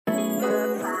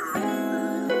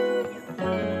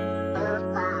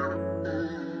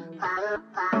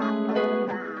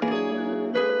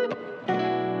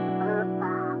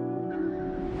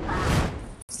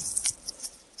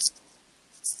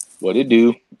What it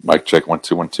do? Mic check 1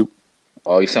 2 1 2.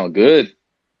 Oh, you sound good.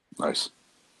 Nice.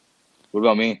 What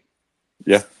about me?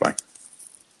 Yeah, fine.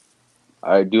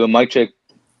 All right, do a mic check,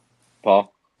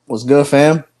 Paul. What's good,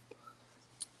 fam?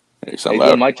 You sound Hey, do a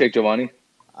loud. mic check, Giovanni.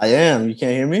 I am. You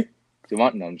can't hear me?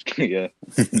 Giovanni, no, I'm just kidding. Yeah.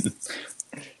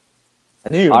 I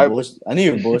knew you were Alright. bullshit. I knew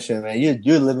you were bullshit, man.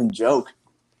 You're a living joke.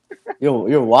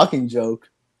 You're a walking joke.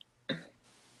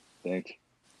 Thanks.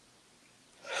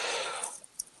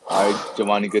 All right,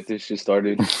 Giovanni, get this shit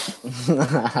started.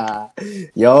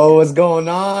 Yo, what's going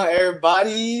on,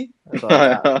 everybody? That's all I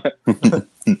got.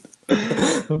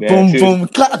 Boom, dude. boom,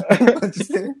 clap. Just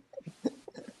kidding.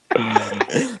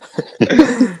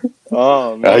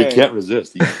 Oh He man, can't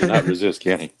resist. He cannot resist,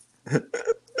 can he? it's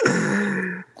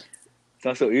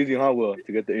not so easy, huh? Will,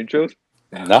 to get the intros.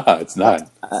 Nah, it's not.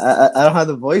 I don't have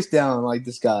the voice down like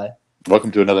this guy.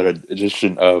 Welcome to another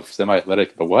edition of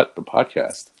Semi-Athletic, the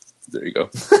podcast. There you go.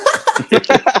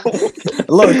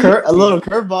 A little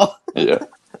curveball. Yeah.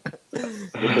 With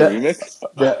the remix.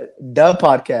 The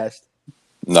podcast.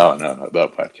 No, the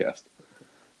podcast.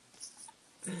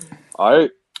 All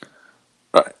right.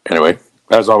 Anyway,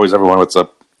 as always, everyone, what's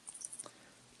up?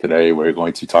 Today we're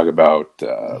going to talk about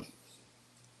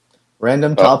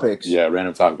Random topics. Yeah,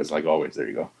 random topics, like always. There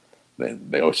you go.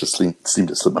 They always just seem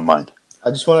to slip my mind. I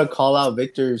just want to call out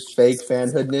Victor's fake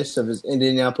fanhoodness of his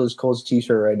Indianapolis Colts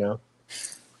t-shirt right now.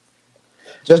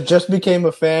 Just became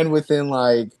a fan within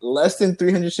like less than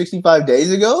 365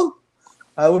 days ago,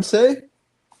 I would say.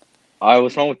 All right,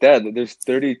 what's wrong with that? There's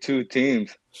 32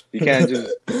 teams. You can't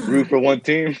just root for one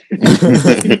team.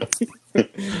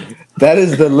 That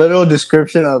is the literal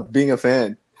description of being a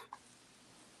fan.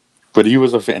 But he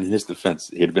was a fan. In his defense,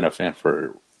 he had been a fan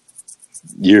for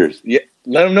years. Yeah,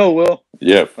 let him know, Will.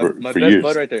 Yeah, for my for best years.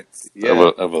 bud right there.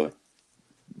 Yeah, Of a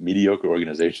mediocre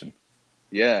organization.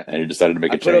 yeah. And he decided to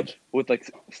make I a put up change. with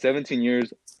like 17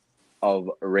 years of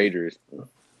Raiders.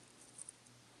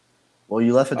 Well,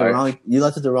 you left at the All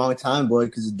wrong time, boy,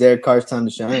 because it's Derek Carr's time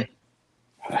to shine.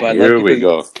 But Here like, we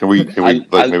go. Can we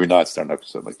I- maybe not start an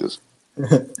episode like this?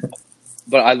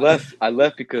 But I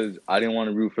left because I didn't want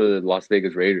to root for the Las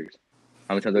Vegas Raiders.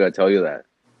 How many times I gotta tell you that?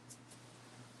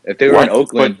 If they were in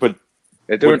Oakland,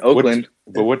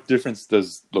 but what difference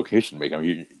does location make? I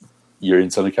mean, you're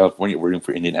in Southern California, working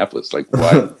for Indianapolis. Like,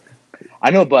 why?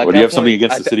 I know, but What, do you have something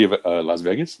against the city of Las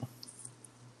Vegas?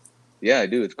 Yeah, I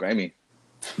do. It's grimy.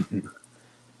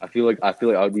 I feel like I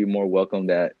would be more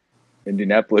welcomed at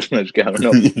Indianapolis. I don't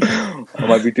know. I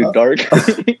might be too dark.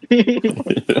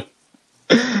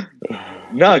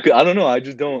 No, I don't know. I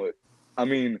just don't. I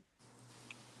mean,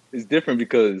 it's different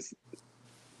because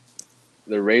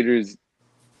the Raiders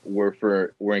were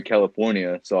in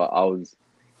California, so I was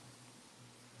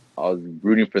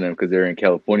rooting for them because they're in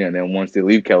California. And then once they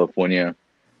leave California,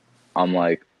 I'm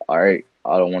like, all right,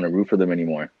 I don't want to root for them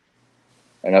anymore.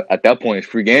 And at that point, it's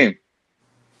free game.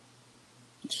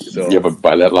 So, yeah, but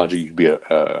by that logic, you'd be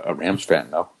a Rams fan,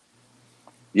 no?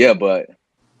 Yeah, but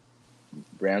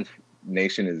Rams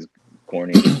Nation is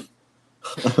corny.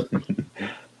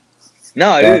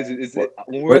 No, it is.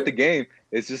 When we're at the game,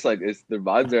 it's just like the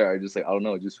vibes there are just like, I don't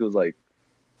know. It just feels like,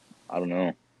 I don't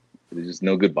know. There's just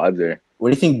no good vibes there. What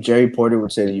do you think Jerry Porter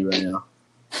would say to you right now?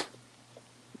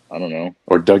 I don't know.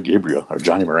 Or Doug Gabriel, or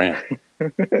Johnny Moran,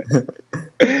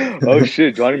 Oh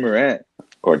shit, Johnny Morant.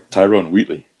 or Tyrone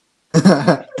Wheatley.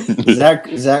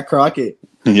 Zach Crockett.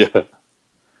 Yeah.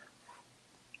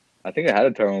 I think I had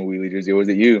a Tyrone Wheatley jersey. Or was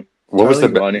it you? What was the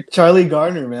Johnny? Charlie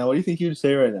Gardner, man. What do you think he would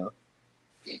say right now?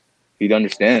 He'd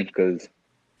understand because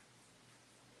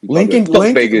Lincoln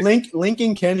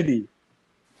Kennedy.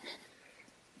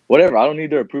 Whatever. I don't need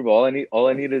their approval. All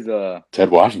I need is Ted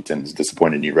Washington is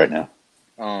disappointed in you right now.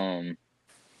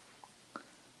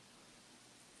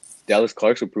 Dallas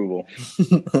Clark's approval.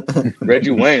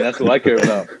 Reggie Wayne. That's what I care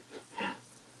about.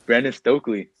 Brandon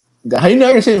Stokely. How you not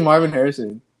gonna say Marvin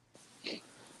Harrison?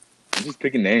 I'm just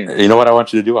picking names. You know what I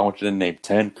want you to do? I want you to name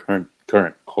 10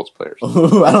 current Colts players.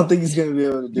 Ooh, I don't think he's gonna be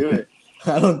able to do it.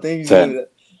 I don't think he's 10. gonna.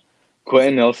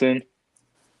 Quentin Nelson,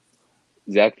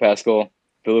 Zach Pascal,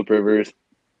 Phillip Rivers,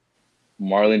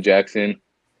 Marlon Jackson,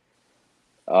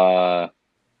 Tyler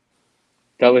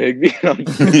Higbee.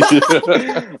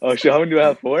 Oh shit! How many do I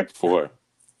have? 4? 4.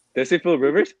 Did I say Phillip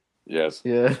Rivers? Yes.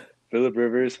 Yeah. Phillip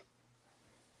Rivers.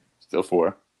 Still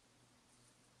 4.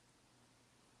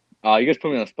 You guys put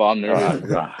me on the spot. I'm nervous.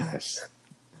 Gosh.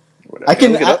 I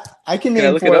can look it up? I can Can I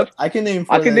name look it 4. up? I can name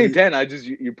 4. I can name 10.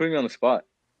 You're putting me on the spot.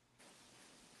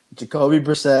 Jacoby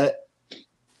Brissett.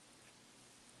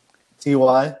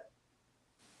 Ty.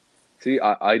 See,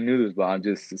 I knew this, but I'm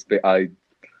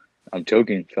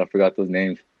choking, so I forgot those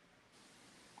names.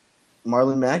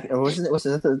 Marlon Mack. Or is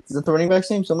that the running back's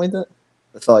name? Something like that.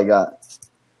 That's all I got.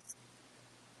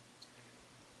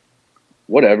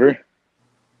 Whatever.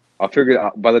 I'll figure it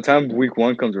out. By the time week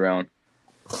 1 comes around,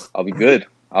 I'll be good.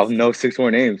 I'll know 6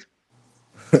 more names.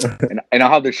 and I'll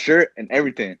have the shirt and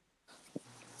everything.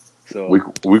 So week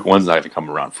 1's not going to come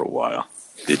around for a while.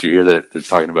 Did you hear that they're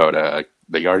talking about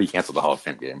they already canceled the Hall of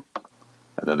Fame game,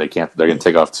 and then they're going to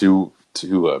take off two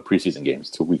preseason games,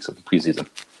 2 weeks of the preseason.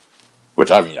 Which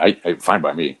I mean, I fine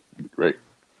by me. Great.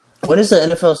 When is the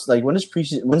NFL like? When is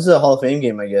preseason? When's the Hall of Fame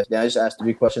game? I guess. Yeah, I just asked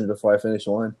 3 questions before I finish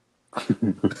one.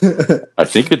 I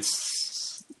think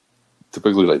it's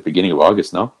typically like beginning of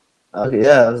August. No. Okay,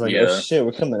 yeah, I was like, oh shit,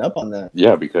 we're coming up on that.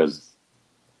 Yeah, because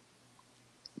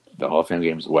the Hall of Fame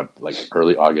games like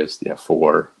early August. You have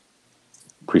 4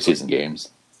 preseason games,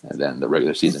 and then the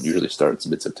regular season usually starts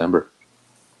mid-September.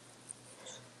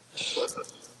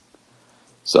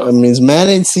 So that means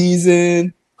Madden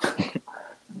season.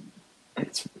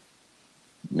 It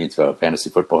means fantasy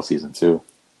football season too.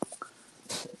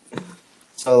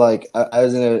 So like I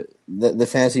was in the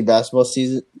fantasy basketball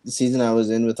season I was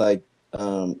in with like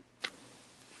it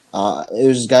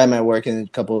was this guy at my work and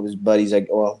a couple of his buddies, like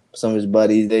some of his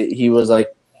buddies. He was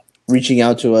like reaching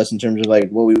out to us in terms of like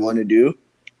what we want to do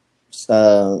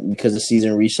because the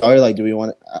season restarted. Like, do we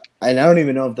want? And I don't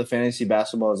even know if the fantasy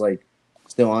basketball is like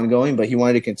still ongoing, but he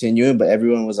wanted to continue it, but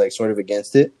everyone was like sort of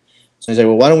against it. So he's like,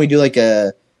 well, why don't we do like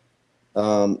a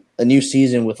new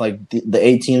season with like the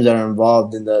 8 teams that are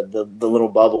involved in the little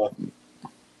bubble?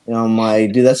 And I'm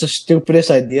like, dude, that's the stupidest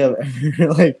idea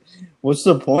ever. Like, what's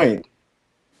the point?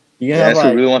 You gonna have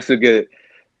like, really wants to get.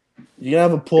 You gonna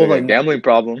have a pool of like gambling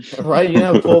problem, right? You gonna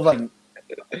have a pool of like,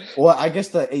 well, I guess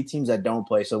the 8 teams that don't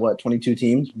play. So what? 22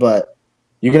 teams, but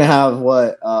you're gonna have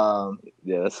what?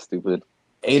 Yeah, that's stupid.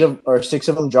 6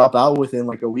 of them drop out within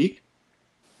like a week.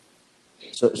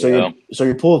 So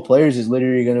your pool of players is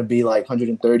literally gonna be like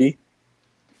 130.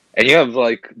 And you have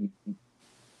like,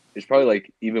 it's probably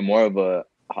like even more of a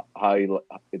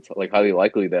it's like highly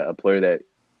likely that a player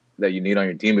that you need on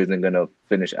your team isn't gonna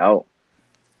finish out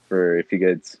for if he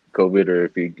gets COVID or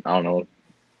if he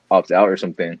opts out or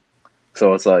something.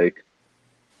 So it's like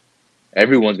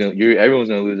everyone's gonna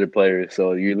lose their players.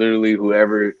 So you literally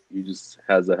whoever you just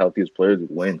has the healthiest players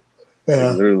would win. Yeah,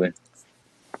 like, literally.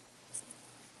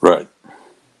 Right.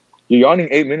 You're yawning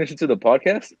 8 minutes into the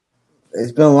podcast?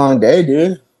 It's been a long day,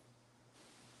 dude.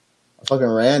 I fucking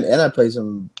ran and I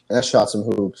shot some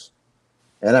hoops.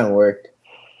 And I worked.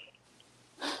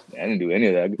 I didn't do any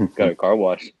of that. I got a car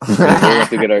wash.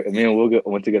 Me and Will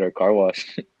went to get our car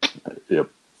wash. Yep.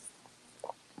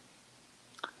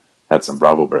 Had some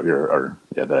Bravo burger,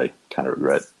 that I kind of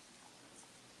regret.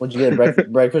 What'd you get?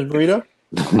 Breakfast burrito?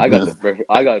 I got a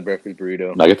breakfast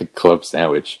burrito. I got the club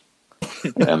sandwich,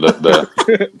 and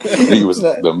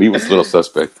the meat was a little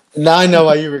suspect. Now I know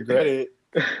why you regret it.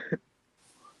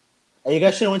 Hey, you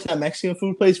guys should have went to that Mexican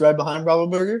food place right behind Bravo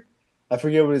Burger. I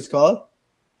forget what it's called.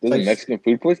 There's a Mexican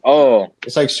food place? Oh.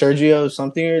 It's like Sergio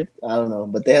something, or I don't know.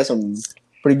 But they have some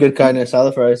pretty good carne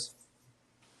asada fries.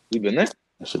 You been there?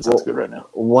 That shit sounds good right now.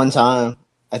 One time.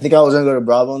 I think I was going to go to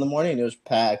Bravo in the morning, and it was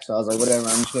packed. So I was like, whatever,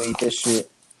 I'm just going to eat this shit.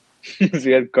 So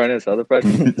you had carne asada fries?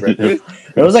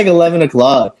 It was like 11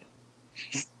 o'clock.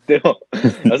 Still.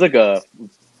 That was like a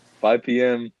 5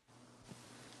 p.m.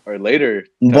 or later.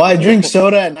 Boy, I drink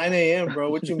soda at 9 a.m., bro.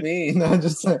 What you mean? No, I'm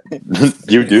just saying.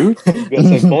 You do?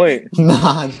 That's the point.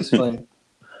 Nah, I'm just playing.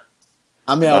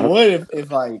 I mean, I would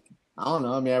if like, I don't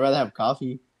know. I mean, I'd rather have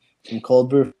coffee, some cold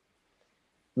brew,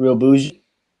 real bougie.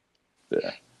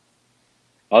 Yeah.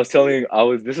 This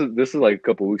is like a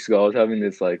couple of weeks ago. I was having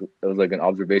this like, it was like an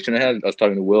observation I had. I was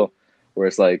talking to Will, where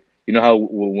it's like, you know how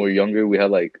when we were younger, we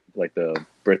had like the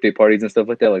birthday parties and stuff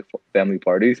like that, like family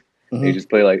parties. Mm-hmm. You just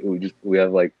play like we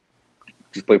have like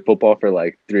just play football for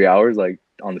like 3 hours, like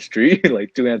on the street,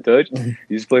 like 2-hand touch.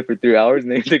 You just play for 3 hours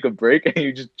and then you take a break and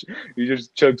you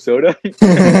just chug soda and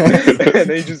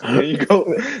then you go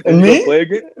play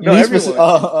again. No,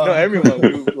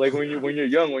 everyone. Like when you're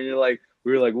young, when you're like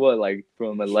we were like what, like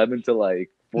from 11 to like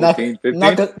 14, 15.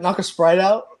 Knock a Sprite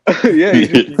out. Yeah,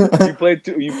 you play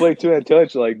 2-hand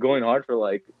touch, like going hard for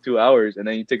like 2 hours, and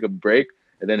then you take a break.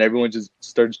 And then everyone just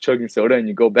starts chugging soda, and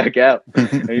you go back out,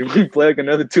 and you play like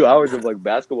another 2 hours of like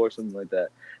basketball or something like that.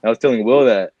 And I was telling Will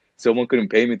that someone couldn't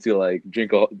pay me to like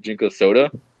drink a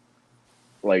soda,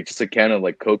 like just a can of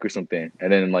like Coke or something,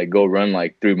 and then like go run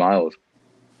like 3 miles.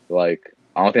 Like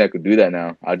I don't think I could do that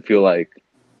now. I feel like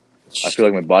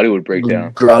my body would break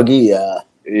down. Groggy, yeah.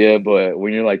 Yeah, but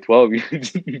when you're like 12, you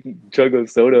chug a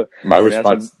soda. My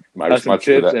response some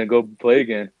chips and go play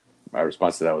again. my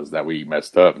response to that was that we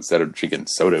messed up. Instead of drinking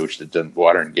soda, we should have done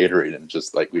water and Gatorade, and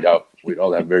just like we'd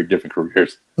all have very different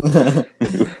careers.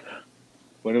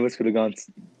 One of us could have gone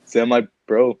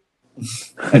semi-pro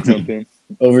at something.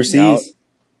 Overseas.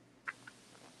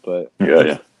 But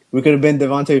Yeah. We could have been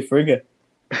Devontae Frigga.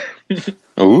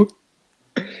 Ooh.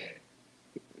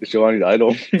 Giovanni's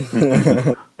idol. He's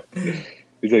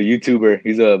a YouTuber.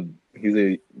 He's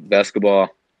a basketball.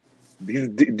 He's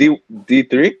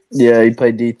D3. Yeah, he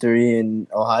played D3 in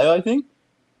Ohio, I think.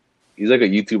 He's like a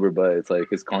YouTuber, but it's like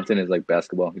his content is like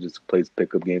basketball. He just plays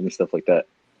pickup games and stuff like that.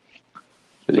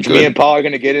 Which me and Paul are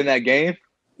gonna get in that game.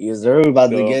 Yes, sir. We're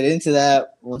about to get into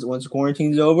that once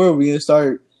quarantine's over. We're gonna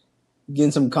start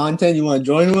getting some content. You want to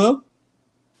join, Will?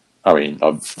 I mean,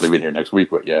 I'll leave it here next week,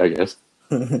 but yeah, I guess.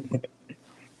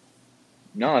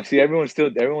 No, see, everyone's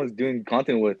doing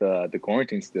content with the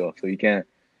quarantine still, so you gotta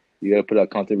put out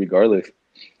content regardless.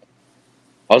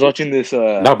 I was watching this.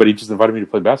 No, but he just invited me to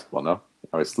play basketball. No,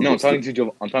 I'm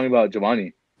talking about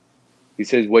Giovanni. He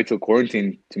says wait till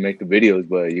quarantine to make the videos,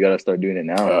 but you gotta start doing it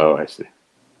now. Oh, I see.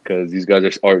 Because these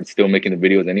guys are still making the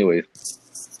videos anyways.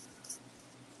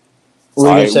 What were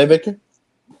you gonna say, Victor?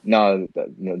 No,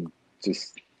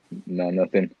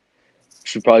 nothing.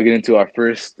 Should probably get into our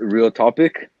first real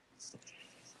topic,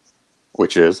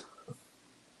 which is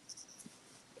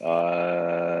you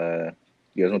guys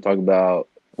want to talk about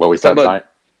what we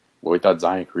thought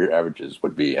Zion career averages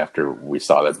would be after we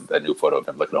saw that new photo of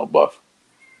him looking all buff.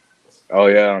 Oh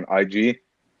yeah, on IG.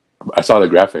 I saw the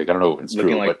graphic. I don't know if it's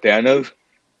looking true, like Thanos.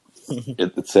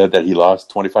 It said that he lost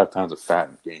 25 pounds of fat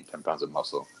and gained 10 pounds of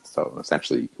muscle. So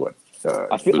essentially,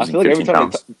 I feel like every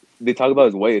time they talk about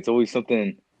his weight, it's always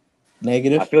something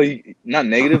negative. I feel like not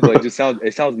negative, but it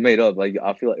sounds made up. Like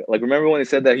I feel like remember when they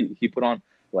said that he put on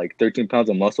like 13 pounds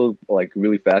of muscle like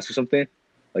really fast or something,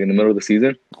 like in the middle of the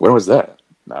season. When was that?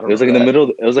 It was like in the middle.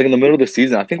 It was like in the middle of the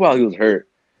season. I think while he was hurt,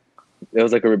 there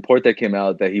was like a report that came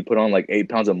out that he put on like 8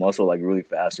 pounds of muscle like really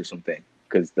fast or something.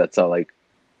 Because that's how like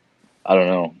I don't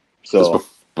know. So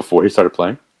before he started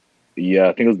playing. Yeah,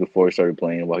 I think it was before he started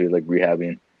playing while he was like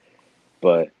rehabbing.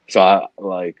 But so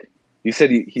you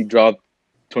said he dropped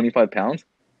 25 pounds.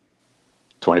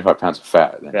 25 pounds of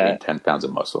fat and gained 10 pounds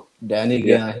of muscle.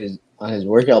 Danny on his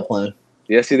workout plan.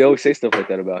 Yeah, see, they always say stuff like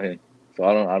that about him. So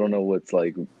I don't know what's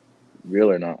like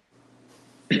real or not.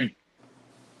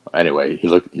 Anyway,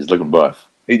 he's looking buff.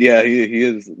 Yeah, he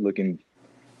is looking.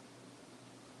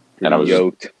 And I was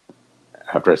yoked.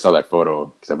 After I saw that photo,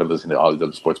 because I've been listening to all these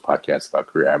other sports podcasts about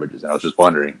career averages, and I was just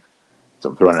wondering. So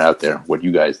I'm throwing it out there. What do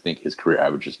you guys think his career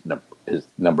averages, his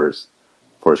numbers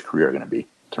for his career are going to be in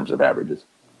terms of averages?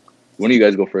 When do you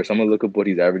guys go first? I'm going to look up what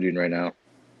he's averaging right now.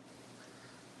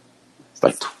 It's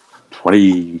like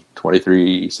 20,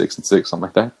 23, 6 and 6, something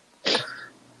like that.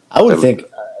 I would think.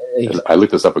 I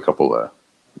looked this up a couple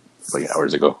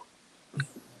hours ago.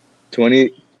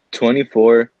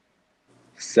 24,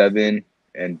 7,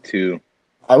 and 2.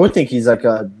 I would think he's like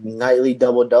a nightly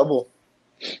double-double.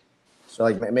 So,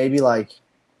 like, maybe, like,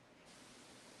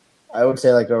 I would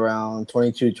say, like, around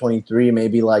 22, 23,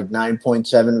 maybe, like,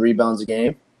 9.7 rebounds a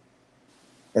game.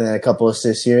 And then a couple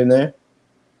assists here and there.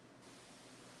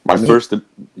 Maybe.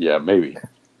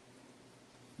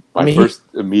 First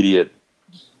immediate,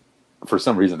 for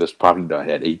some reason, this probably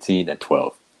had 18 and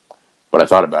 12. But I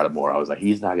thought about it more. I was like,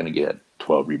 he's not going to get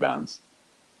 12 rebounds.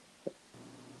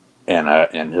 And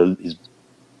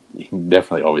he can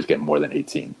definitely always get more than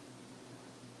 18.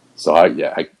 So,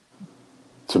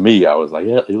 to me, I was like,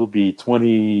 yeah, it'll be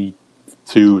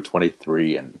 22,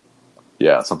 23, and,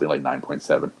 something like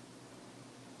 9.7.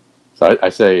 So I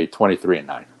say 23 and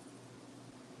 9.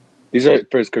 These are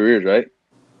for his careers, right?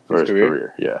 For his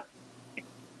career, yeah.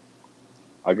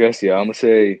 I guess, yeah. I'm going to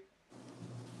say...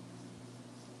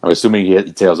 I'm assuming he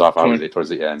tails off, obviously, towards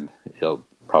the end. He'll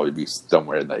probably be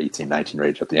somewhere in the 18, 19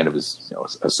 range at the end of his,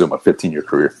 assume a 15-year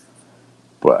career.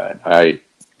 But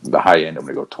the high end, I'm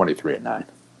going to go 23 and 9.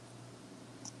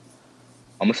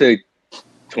 I'm going to say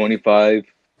 25,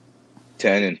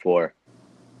 10, and 4.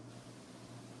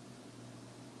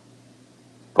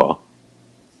 Paul?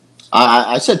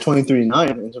 I said 23 and 9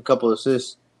 and a couple of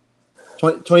assists.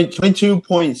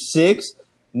 22.6,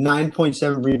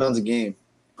 9.7 rebounds a game.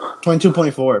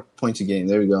 22.4 points a game.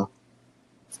 There we go.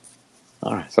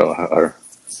 All right. So,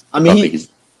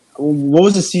 what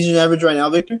was the season average right now,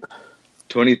 Victor?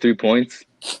 23 points,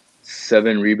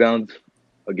 7 rebounds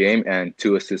a game, and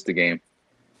 2 assists a game,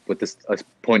 with this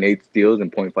 0.8 steals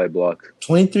and 0.5 blocks.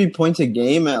 23 points a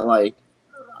game at like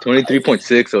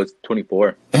 23.6, so it's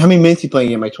 24. And how many minutes he playing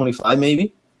a game? Like 25,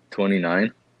 maybe?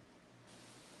 29.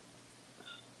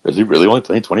 Is he really only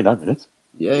playing 29 minutes?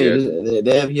 Yeah,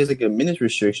 Yeah, he has like a minutes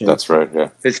restriction. That's right. Yeah.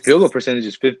 his field goal percentage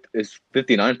is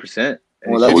 59%,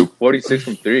 and Well, he's So that's shooting 46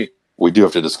 from three. we do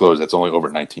have to disclose that's only over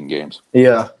 19 games.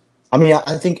 yeah. I mean,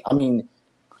 I mean,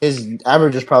 his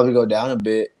averages probably go down a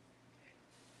bit,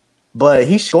 but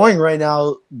he's scoring right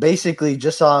now basically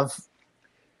just off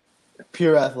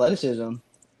pure athleticism.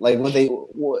 Like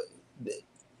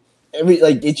every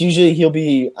like it's usually he'll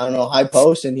be I don't know high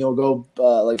post and he'll go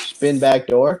like spin back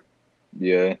door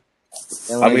Yeah, and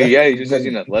I like mean, that's yeah, he's just that,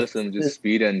 using athleticism, just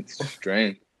speed and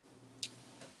strength.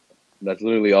 That's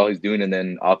literally all he's doing, and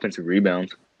then offensive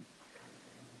rebounds.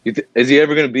 Is he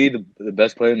ever going to be the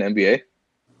best player in the NBA?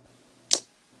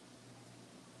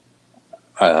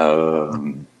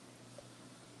 Um,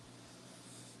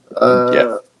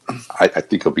 yeah, uh I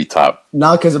think he'll be top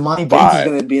now because Amani Bates is 5.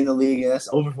 gonna be in the league and that's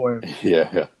over for him.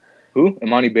 Yeah, Who?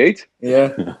 Imani Bates?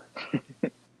 Yeah, yeah.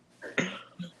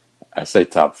 I say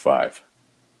top 5.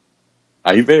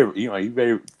 He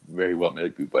very well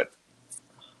maybe, but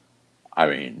I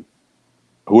mean,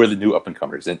 who are the new up and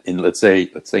comers? In let's say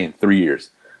in 3 years.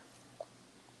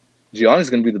 Giannis is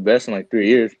going to be the best in like 3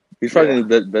 years. He's probably Yeah. going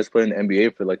to be the best player in the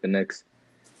NBA for like the next.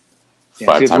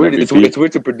 Yeah, see, it's 5-time weird. MVP. It's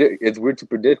weird to predict. It's weird to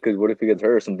predict because what if he gets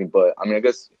hurt or something? But I mean, I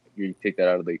guess you take that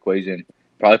out of the equation.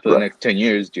 Probably for the Right. next 10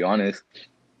 years, Giannis.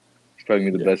 He's probably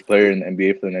gonna be the Yeah. best player in the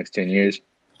NBA for the next 10 years.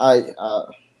 I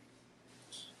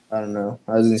I don't know.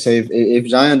 I was gonna say if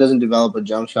Zion doesn't develop a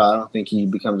jump shot, I don't think he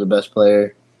becomes the best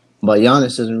player. But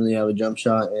Giannis doesn't really have a jump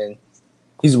shot, and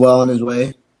he's well on his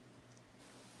way.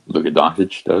 Luka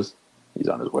Doncic does. He's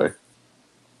on his way.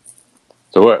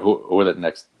 So who are the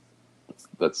next?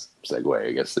 Let's segue,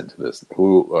 I guess, into this.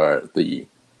 Who are the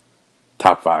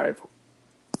top 5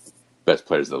 best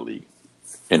players of the league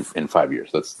in 5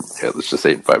 years? Let's just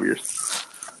say in 5 years.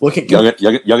 Well,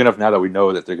 Young enough now that we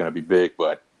know that they're going to be big,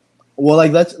 but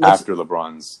like let's after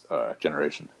LeBron's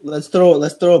generation. let's throw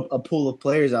a pool of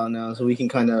players out now so we can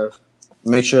kind of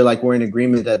make sure like we're in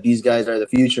agreement that these guys are the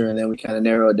future, and then we kind of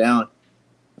narrow it down.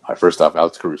 First off,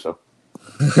 Alex Caruso.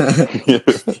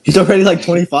 He's already like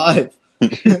 25.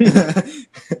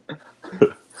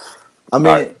 I mean,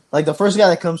 Right. like the first guy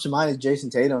that comes to mind is Jason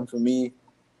Tatum for me.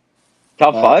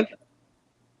 Top 5?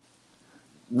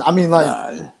 I mean,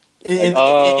 like in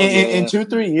yeah.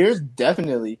 2-3 years,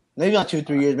 definitely. Maybe not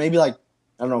 2-3 years. Maybe like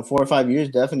I don't know 4 or 5 years,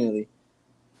 definitely.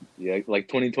 Yeah, like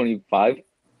 2025.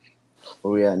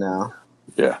 Where we at now?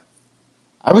 Yeah.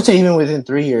 I would say even within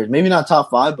 3 years, maybe not top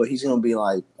 5, but he's gonna be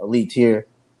like elite tier.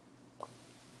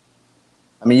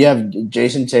 I mean, you have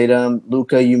Jason Tatum,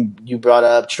 Luka. You brought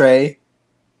up Trey.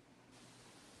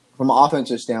 From an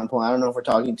offensive standpoint, I don't know if we're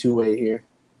talking two-way here.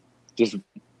 Just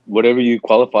whatever you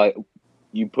qualify,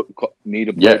 need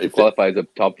a player to qualify as a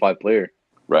top 5 player.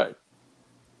 Right.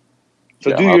 So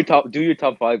Yeah, do your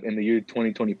top 5 in the year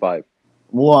 2025.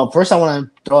 Well, first I want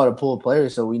to throw out a pool of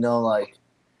players so we know like.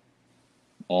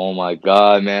 Oh my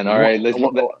God, man! All right, let's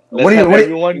What do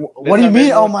do you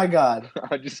mean? Oh my God!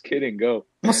 I'm just kidding. Go.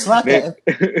 I'm gonna slap that.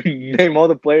 Name all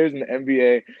the players in the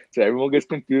NBA so everyone gets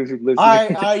confused with listening. All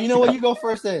right. You know what? You go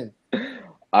first then. All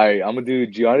right, I'm gonna do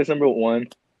Giannis number 1.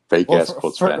 Fake ass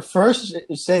Colts fan. First,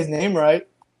 say his name right.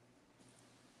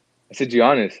 I said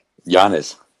Giannis.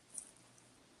 Giannis.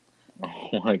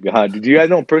 Oh my God! Did you guys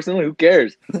know him personally? Who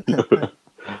cares? All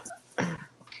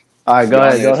right, go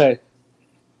ahead.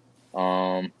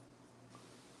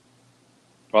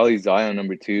 Probably Zion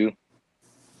number 2.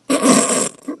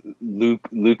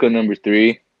 Luka number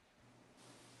 3.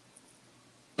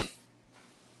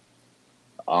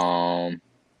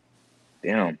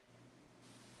 Damn.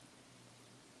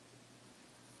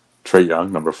 Trae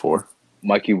Young, number 4.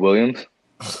 Mikey Williams.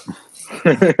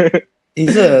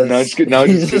 He's a just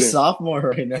he's a kidding. sophomore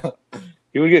right now.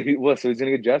 So he's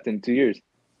gonna get drafted in 2 years.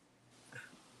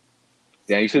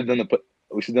 Yeah, we should have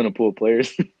done a pool of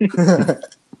players.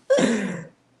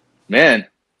 Man,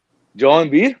 Joel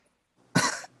Embiid.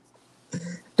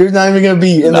 Dude's not even gonna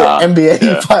be in the NBA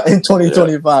in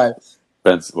 2025.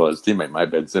 Yeah. His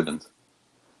teammate, Ben Simmons.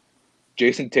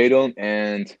 Jason Tatum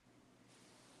and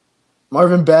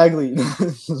Marvin Bagley.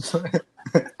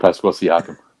 Pascal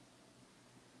Siakam.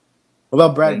 What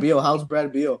about Brad Beal? How's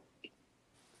Brad Beal?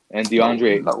 And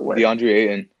DeAndre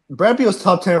Ayton. Brad Beal's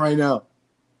top 10 right now.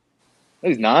 No,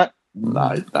 he's not.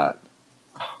 Nah, he's not.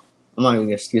 I'm not even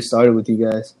gonna get started with you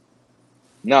guys.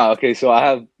 No, okay, so I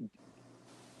have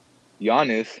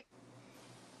Giannis,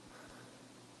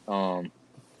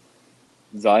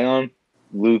 Zion,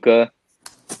 Luka,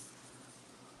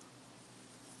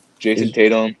 Jason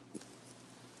Tatum,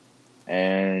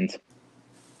 and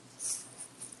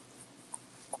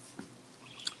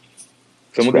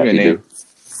someone give me a name.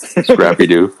 Scrappy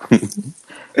Doo.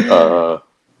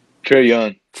 Trae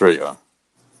Young. Trae Young.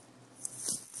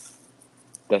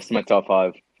 That's my top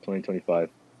 5, 2025.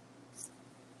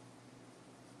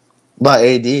 About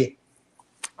AD. He's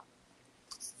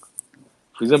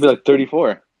gonna be like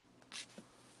 34.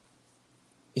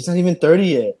 He's not even 30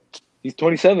 yet. He's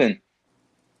 27.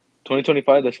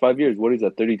 2025. That's 5 years. What is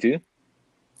that? 32.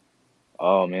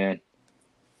 Oh man,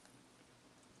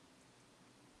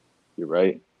 you're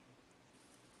right.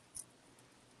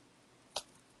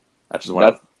 I just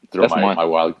want to throw that's my mine.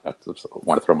 wild. I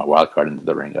want to throw my wild card into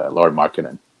the ring. Laurie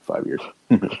Markkinen, 5 years.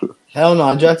 Hell no.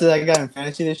 I drafted that guy in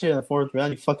fantasy this year in the 4th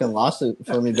round. He fucking lost it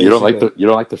for me, You don't like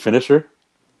basically. the finisher?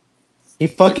 He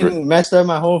fucking messed up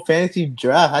my whole fantasy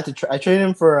draft. I traded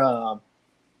him for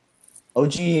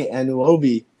OG and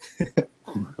Uobi.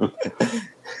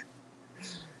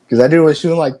 Because that dude was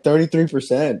shooting like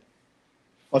 33%.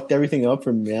 Fucked everything up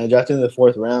for me, man. I drafted him in the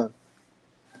 4th round.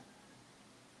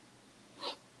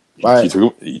 All right.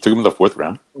 You took him in the 4th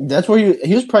round. That's where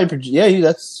he was probably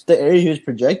that's the area he was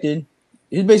projected.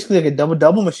 He was basically like a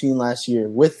double machine last year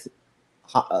with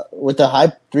a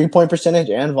high 3-point percentage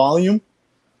and volume,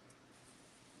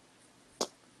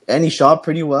 and he shot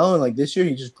pretty well. And like this year,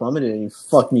 he just plummeted and he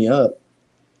fucked me up.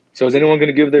 So is anyone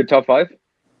gonna give their top 5?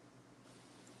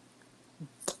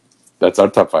 That's our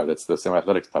top 5. That's the same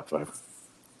Athletics top 5.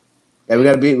 Yeah, we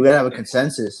gotta have a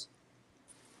consensus.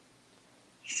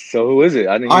 So who is it?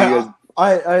 I didn't hear you guys. All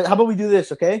right. How about we do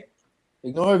this? Okay,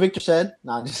 ignore what Victor said.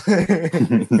 Nah, just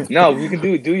No, we can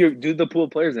do the pool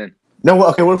of players then. no.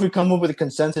 Okay, what if we come up with a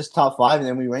consensus top 5 and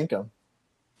then we rank them?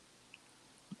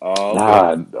 Oh,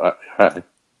 okay. Nah,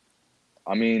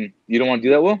 I mean, you don't want to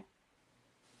do that, Will?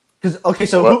 Because okay,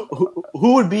 so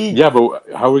who would be? yeah, but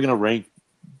how are we gonna rank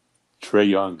Trae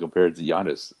Young compared to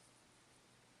Giannis?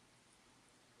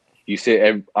 You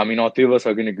say, I mean, all 3 of us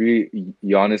are gonna agree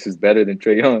Giannis is better than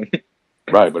Trae Young.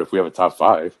 Right, but if we have a top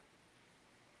 5,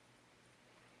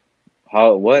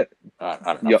 How? What? I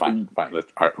don't know. Fine.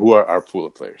 Who are our pool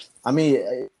of players? I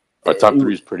mean, Our top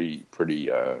 3 is pretty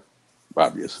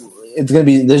obvious. it's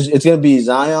gonna be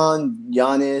Zion,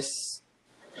 Giannis,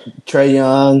 Trae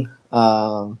Young,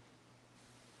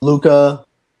 Luka,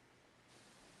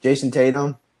 Jason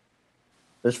Tatum.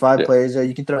 There's 5 players there.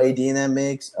 You can throw AD in that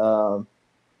mix.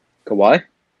 Kawhi?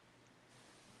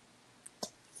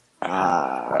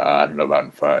 I don't know about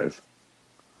in 5.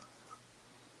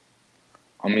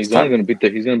 I mean, he's only gonna be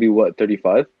he's gonna be what,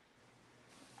 35?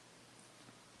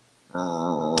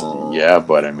 Yeah,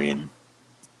 but I mean,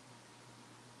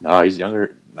 no, he's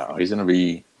younger. No, he's gonna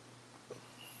be.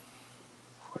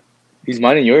 He's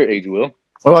mine and your age, Will.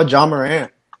 What about John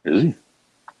Morant? Is he?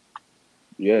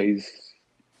 Yeah,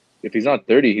 if he's not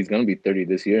 30, he's gonna be 30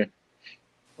 this year.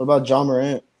 What about John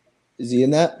Morant? Is he in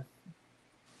that?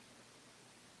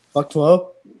 Fuck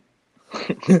 12?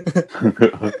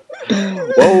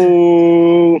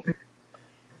 Whoa!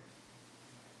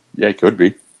 Yeah, he could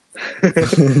be.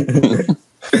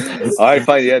 All right,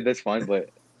 fine. Yeah, that's fine. But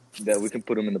that we can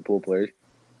put him in the pool of players.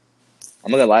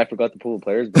 I'm not gonna lie, I forgot the pool of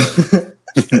players, but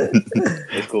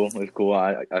it's cool. It's cool.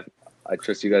 I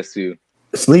trust you guys too.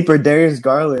 Sleeper Darius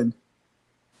Garland.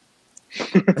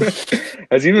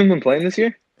 Has he even been playing this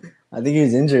year? I think he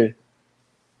was injured.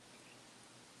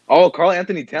 Oh, Karl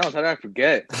Anthony Towns. How did I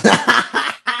forget?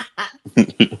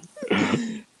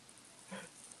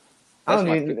 I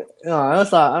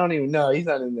don't even know. He's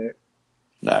not in there.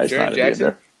 Nah, he's Jaren not Jackson?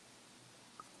 in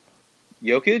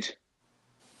there.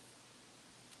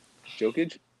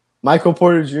 Jokic? Michael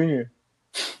Porter Jr.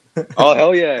 Oh,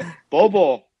 hell yeah.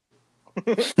 Bobo.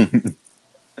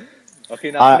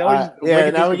 Okay,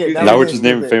 now we're just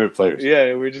naming favorite players.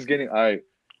 Yeah, we're just getting... All right.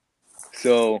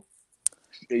 So,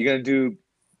 you're going to do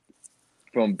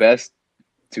from best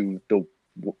to the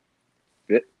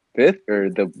fifth or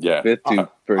the fifth to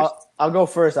first? I'll go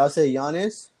first. I'll say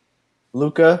Giannis,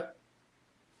 Luka,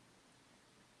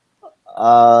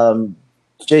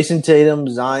 Jason Tatum,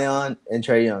 Zion, and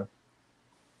Trae Young.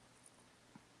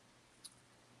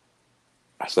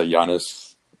 I say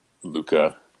Giannis,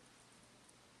 Luka,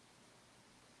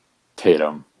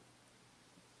 Tatum,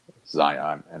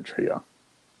 Zion, and Trae Young.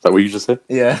 Is that what you just said?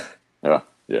 Yeah.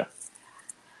 Yeah.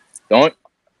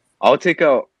 I'll take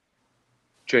out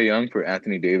Trae Young for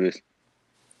Anthony Davis.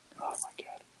 Oh my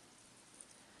god.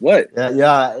 What?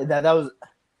 Yeah. That was.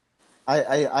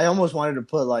 I almost wanted to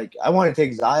put I wanted to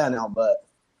take Zion out, but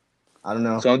I don't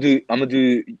know. So I'm gonna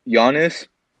do Giannis,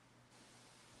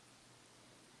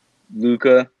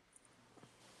 Luka.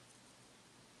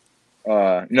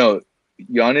 No,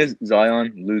 Giannis,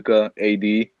 Zion, Luka,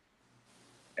 AD,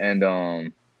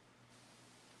 and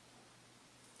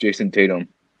Jason Tatum.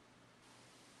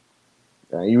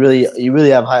 You really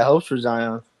have high hopes for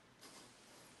Zion.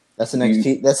 That's the Do next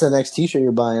you, that's the next T-shirt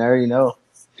you're buying. I already know.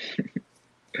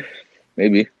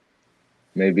 maybe.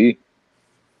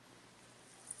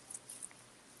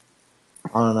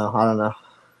 I don't know.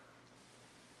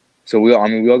 So we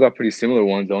all got pretty similar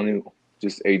ones. Only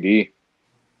just AD.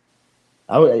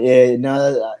 I would, yeah,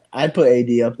 no, I'd put AD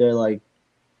up there. Like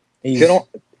See, he's, I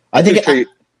I put think. Trey.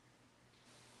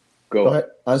 Go Go. ahead.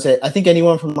 I'd say I think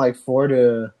anyone from like 4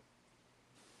 to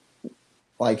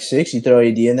like 6, you throw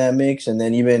AD in that mix, and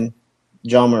then even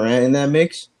John Morant in that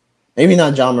mix. Maybe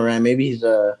not John Morant. Maybe he's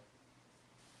out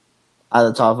of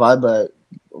the top 5, but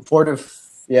 4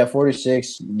 to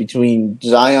 6 between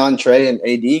Zion, Trey, and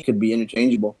AD could be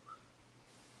interchangeable.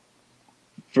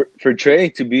 For Trey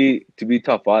to be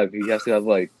top 5, he has to have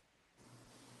like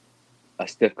a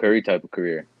Steph Curry type of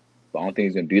career. But I don't think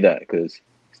he's gonna do that because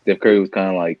Steph Curry was kind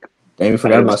of like Damn, we ahead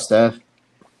forgot of about his Steph.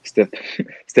 Steph.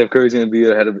 Steph Curry's gonna be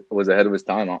ahead of his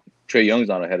time. Trey Young's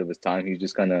not ahead of his time. He's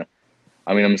just kind of.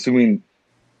 I mean, I'm assuming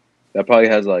that probably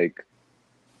has like.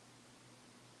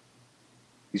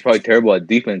 He's probably terrible at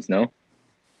defense. No.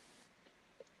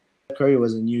 Curry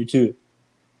was in year 2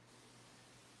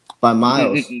 by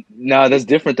miles. Nah, that's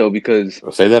different though because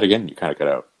Well, say that again. You kind of cut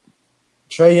out.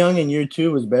 Trey Young in year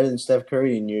 2 was better than Steph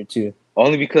Curry in year 2.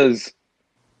 only because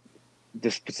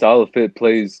this style of fit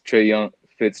fits Trey Young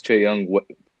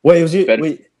better.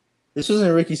 Wait, this wasn't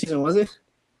a rookie season, was it?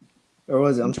 Or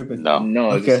was it? I'm tripping. No,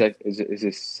 No, Okay. is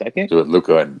it second? do it,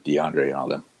 Luca and DeAndre and all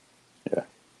them.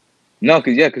 No,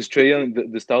 because Trey Young,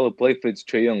 the style of play fits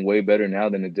Trey Young way better now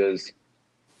than it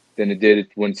did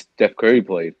when Steph Curry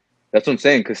played. That's what I'm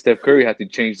saying. Because Steph Curry had to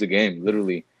change the game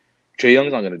literally. Trey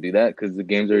Young's not gonna do that because the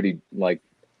game's already like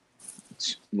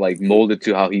molded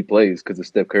to how he plays because of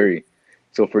Steph Curry.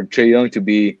 So for Trey Young to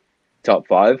be top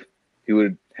 5, he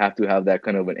would have to have that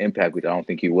kind of an impact, which I don't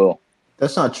think he will.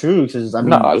 That's not true because I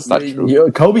No, mean, that's not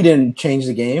true. Kobe didn't change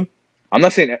the game. I'm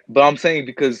not saying, but I'm saying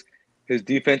because his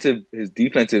defensive is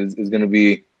going to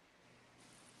be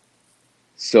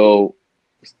so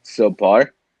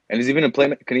subpar, and is he even a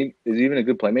play? Is he even a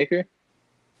good playmaker?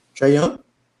 Trey Young,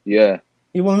 Yeah,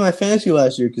 he won my fantasy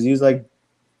last year because he was like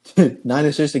 9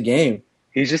 assists a game.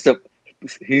 he's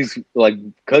like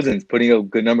Cousins putting up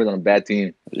good numbers on a bad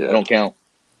team. Yeah, I don't count.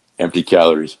 empty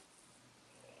calories.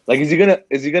 Like, is he gonna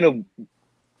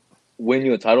win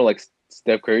you a title like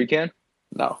Steph Curry can?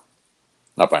 No,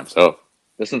 not by himself.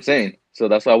 That's what I'm saying. So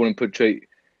that's why I wouldn't put Trey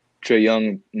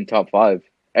Young in top 5.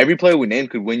 Every player we name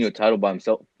could win you a title by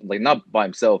himself. Like, not by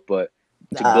himself, but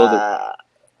to build it.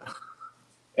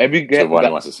 Every So guy,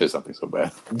 wants to say something so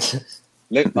bad.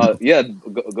 yeah,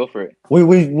 go for it.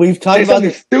 We've talked Say about something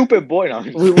this. stupid, boy. No.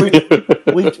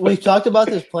 We've talked about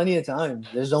this plenty of times.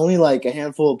 There's only like a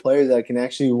handful of players that can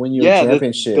actually win you a Yeah,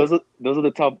 championship. those are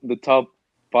the top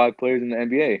 5 players in the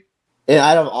NBA. And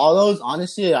out of all those,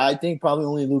 honestly, I think probably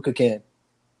only Luka can.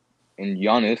 And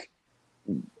Giannis.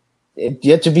 It's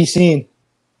yet to be seen.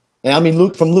 And I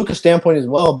mean, from Luka's standpoint as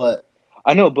well, but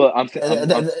I know, but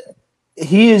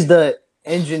he is the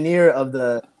engineer of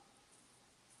the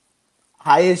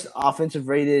highest offensive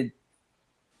rated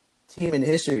team in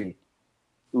history.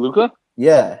 Luka?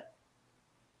 Yeah.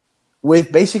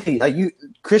 With basically like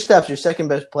Kristaps your second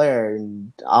best player,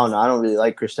 and I don't know, I don't really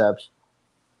like Kristaps.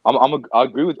 I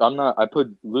agree with. I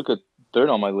put Luka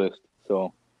 3rd on my list.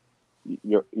 So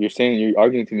you're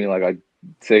arguing to me like I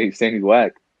saying he's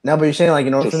whack. No, but you're saying like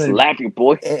in order Just for them slap you,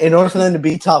 boy. in order for them to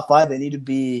be top 5, they need to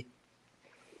be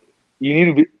Be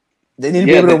able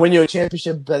to win you a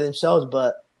championship by themselves.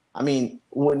 But I mean,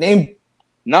 name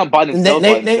not by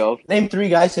themselves. Name 3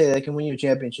 guys say that can win you a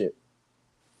championship.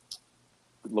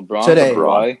 LeBron, Today.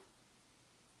 Kawhi,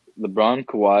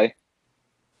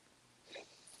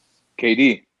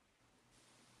 KD,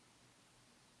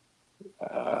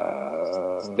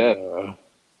 Steph.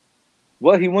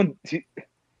 What he won?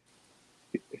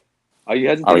 Are you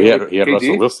hesitating? He had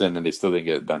Russell Wilson, and they still didn't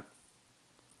get it done.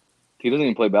 He doesn't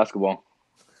even play basketball.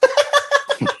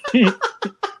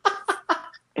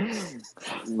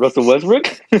 Russell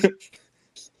Westbrook?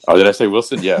 Oh, did I say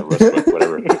Wilson? Yeah, Westbrook,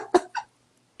 whatever.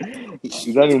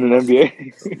 He's not even in the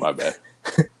NBA. My bad.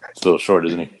 It's a little short,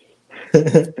 isn't he?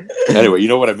 Anyway, you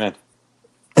know what I meant.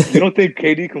 You don't think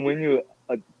KD can win you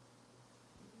a...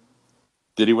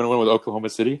 Did he win one with Oklahoma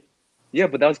City? Yeah,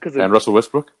 but that was because of... And Russell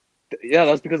Westbrook? Yeah,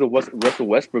 that was because of Russell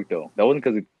Westbrook, though. That wasn't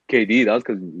because of KD. That was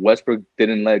because Westbrook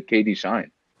didn't let KD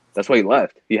shine. That's why he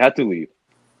left. He had to leave.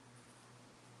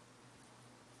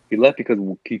 He left because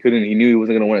he knew he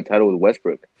wasn't going to win a title with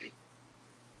Westbrook.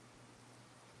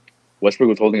 Westbrook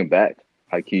was holding him back,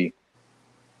 high key.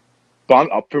 But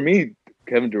for me,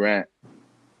 Kevin Durant,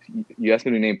 you asked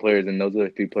me to name players, and those are the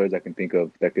 3 players I can think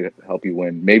of that could help you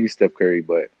win. Maybe Steph Curry,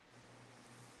 but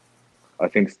I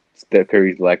think Steph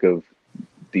Curry's lack of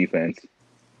defense.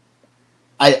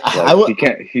 I Like would he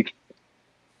can't. He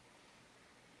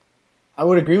I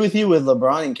would agree with you with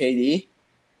LeBron and KD.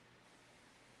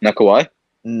 not Kawhi.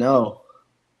 No,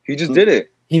 He just did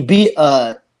it. he beat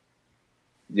a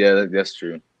Yeah, that's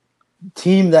true.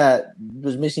 team that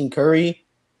was missing Curry.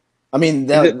 I mean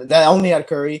He's a, that only had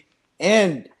Curry,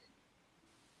 and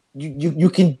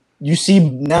you see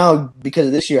now because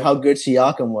of this year how good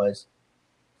Siakam was.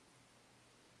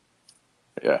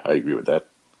 Yeah, I agree with that.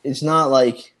 It's not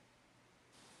like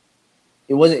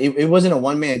it wasn't a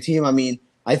one man team. I mean,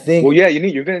 I think well, yeah,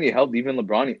 you're gonna need help. Even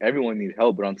LeBron, everyone needs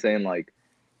help. But I'm saying like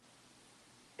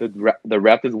the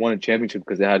Raptors won a championship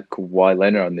because they had Kawhi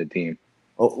Leonard on their team.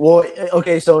 well,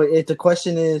 okay. So if the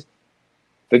question is,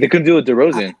 But they couldn't do it with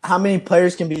DeRozan. how many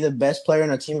players can be the best player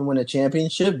in a team and win a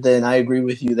championship? Then I agree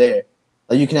with you there.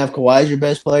 Like you can have Kawhi as your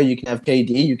best player, you can have KD,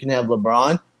 you can have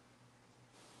LeBron.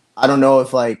 I don't know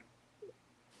if like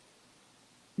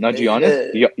Not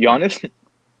Giannis. Giannis.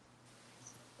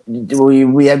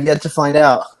 we have yet to find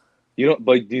out. You don't.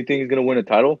 But do you think he's gonna win a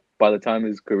title by the time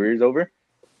his career is over?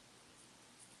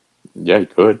 Yeah, he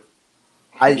could.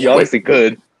 He obviously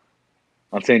could.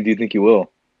 I'm saying, do you think he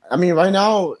will? I mean, right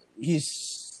now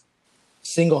he's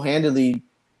single-handedly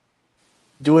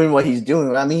doing what he's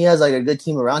doing. I mean, he has like a good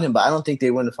team around him, but I don't think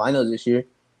they win the finals this year,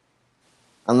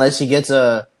 unless he gets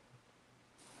a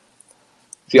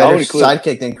better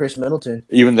sidekick than Chris Middleton.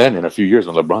 Even then, in a few years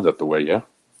when LeBron's out the way, yeah,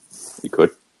 he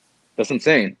could. That's what I'm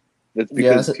saying. That's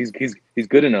because he's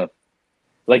good enough.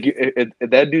 Like if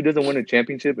that dude doesn't win a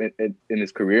championship in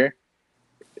his career,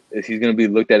 he's gonna be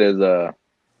looked at as a.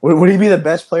 Would he be the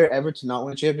best player ever to not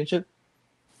win a championship?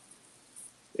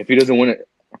 If he doesn't win it,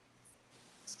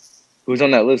 who's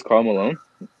on that list? Karl Malone.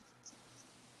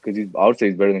 Because I would say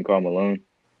he's better than Karl Malone.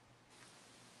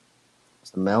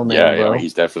 It's the mailman, yeah, bro. Yeah,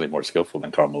 he's definitely more skillful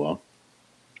than Karl Malone.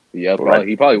 Yeah,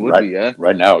 he probably would be. Yeah,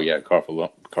 right now, yeah,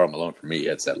 Karl Malone for me,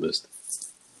 it's that list.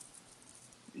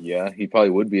 Yeah, he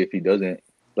probably would be if he doesn't.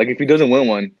 Like if he doesn't win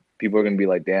one, people are gonna be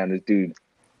like, "Damn, this dude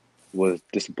was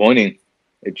disappointing."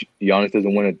 If Giannis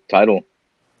doesn't win a title,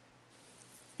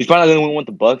 he's probably not gonna win with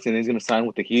the Bucks, and he's gonna sign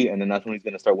with the Heat, and then that's when he's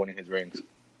gonna start winning his rings.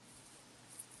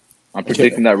 I'm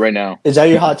predicting that right now. Is that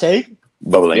your hot take?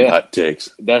 Bubbling hot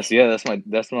takes. That's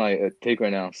my take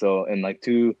right now. So in like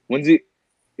when's he?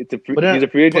 He's a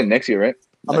free agent next year, right?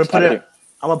 I'm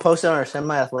gonna post it on our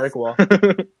semi-athletic wall.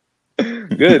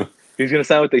 Good. He's gonna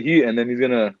sign with the Heat, and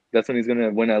then that's when he's gonna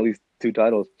win at least 2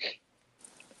 titles.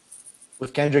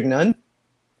 With Kendrick Nunn?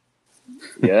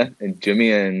 Yeah, and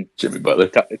Jimmy Butler.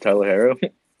 Tyler Herro.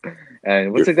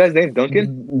 And what's the guy's name?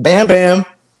 Duncan? Bam Bam.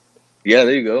 Yeah,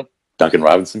 there you go. Duncan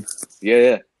Robinson.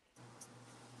 Yeah.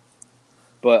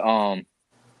 But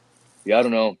yeah, I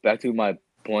don't know. Back to my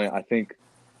point, I think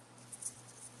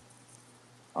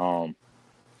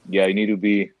yeah, you need to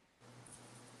be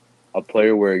a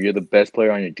player where you're the best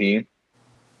player on your team.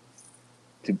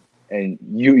 And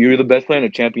you're the best player on a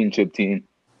championship team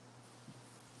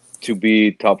to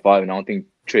be top 5, and I don't think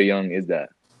Trae Young is that.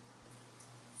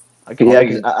 I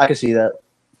can see that.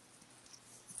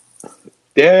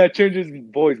 Yeah, change his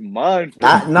boy's mind.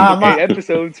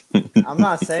 Episodes. I'm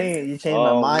not saying you changed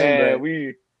my mind, man,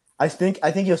 but I think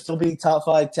he'll still be top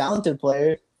 5 talented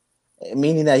player,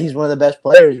 meaning that he's one of the best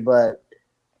players. But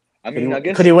I mean, I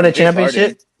guess could he win a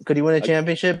championship? Could he win a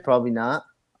championship? Probably not.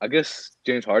 I guess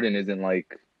James Harden isn't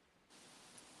like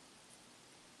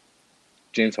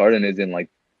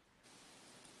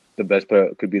the best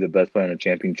player. Could be the best player on a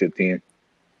championship team,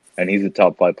 and he's a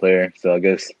top 5 player. So I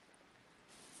guess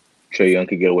Trae Young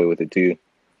could get away with it too.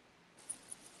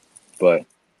 But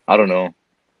I don't know.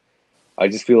 I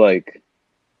just feel like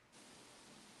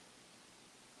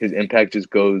his impact it's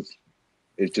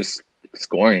just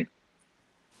scoring.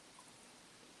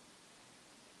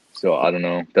 So I don't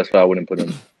know. That's why I wouldn't put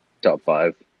him top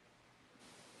 5.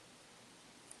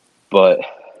 But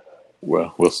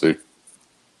well, we'll see.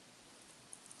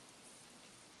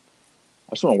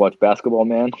 I just want to watch basketball,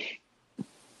 man.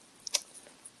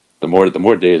 The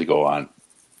more days go on,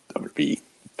 I'm gonna be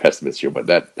pessimist here, but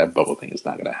that bubble thing is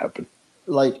not gonna happen.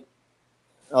 Like,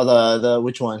 the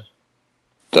which one?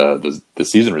 The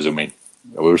season resuming.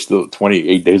 We're still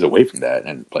 28 days away from that,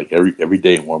 and like every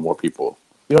day, more and more people.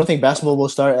 You don't think basketball will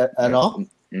start at all?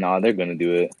 Nah, they're gonna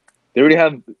do it. They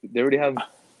already have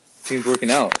teams working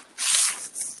out.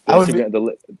 I would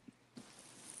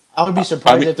be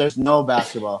surprised if there's no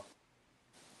basketball.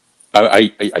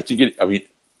 I think it. I mean,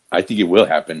 I think it will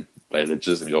happen, but it's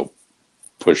just gonna go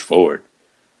push forward.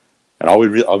 And all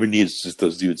we need is just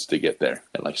those dudes to get there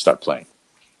and like start playing.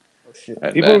 Oh shit!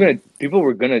 And People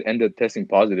were gonna end up testing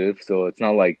positive, so it's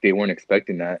not like they weren't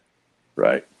expecting that.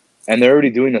 right. And they're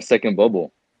already doing a second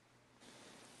bubble.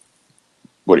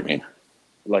 What do you mean?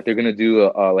 Like they're gonna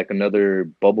do like another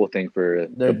bubble thing for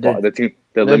They're the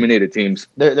eliminated teams.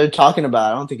 they're talking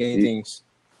about it. I don't think anything's.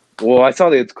 Well, I saw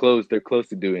that it's closed. They're close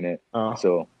to doing it. Oh.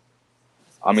 So,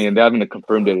 I mean, they haven't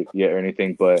confirmed it yet or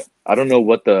anything, but I don't know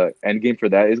what the end game for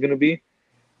that is gonna be.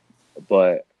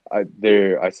 But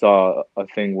I saw a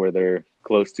thing where they're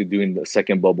close to doing the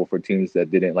second bubble for teams that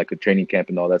didn't, like a training camp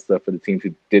and all that stuff for the teams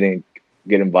who didn't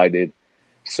get invited.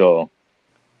 So,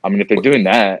 I mean, if they're doing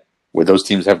that, Would those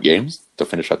teams have games to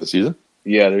finish out the season?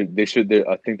 yeah, they should.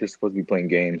 I think they're supposed to be playing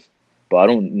games, but I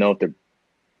don't know if they're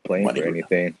playing for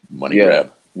anything. Money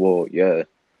grab. Well, yeah.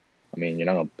 I mean, you're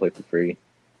not gonna play for free.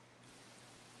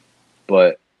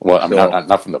 But I'm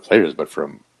not from the players, but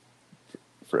for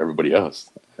everybody else.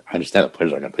 I understand the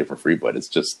players aren't going to play for free, but it's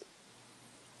just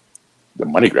the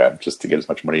money grab just to get as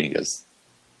much money as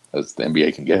the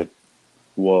NBA can get.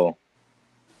 Well,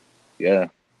 yeah,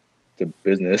 it's a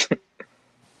business.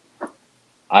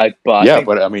 But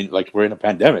I mean, like we're in a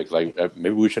pandemic. Like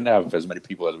maybe we shouldn't have as many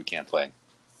people as we can playing.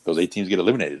 Those 8 teams get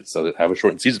eliminated, so have a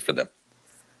shortened season for them.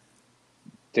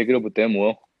 Take it up with them,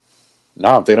 Will. No,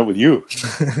 I'm taking up with you.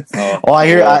 Oh, I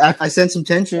hear. I sense some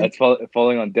tension. That's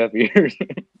falling on deaf ears.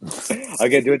 I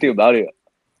can't do anything about it.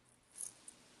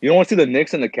 You don't want to see the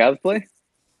Knicks and the Cavs play?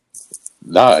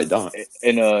 No, I don't.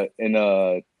 In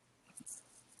a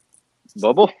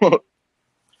bubble?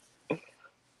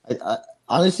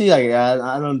 Honestly, like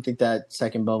I don't think that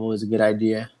second bubble is a good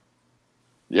idea.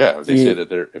 Yeah, they say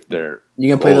that if their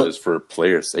goal is for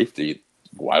player safety,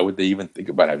 why would they even think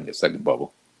about having a second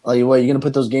bubble? Like, what, you're gonna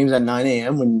put those games at 9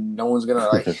 a.m. when no one's gonna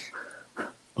like?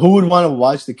 Who would want to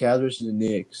watch the Cavs versus the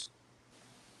Knicks?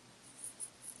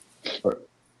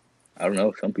 I don't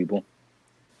know. Some people.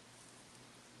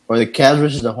 Or the Cavs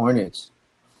versus the Hornets.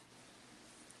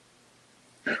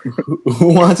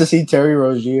 Who wants to see Terry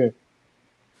Rozier?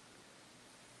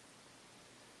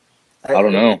 I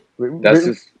don't know. That's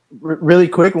just really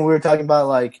quick when we were talking about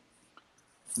like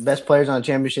best players on a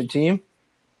championship team.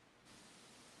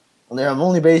 Well, there have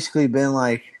only basically been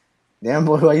like, damn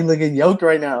boy, why you looking yoked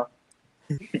right now?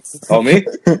 Oh, me?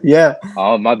 Yeah.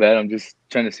 Oh, my bad. I'm just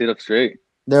trying to sit up straight.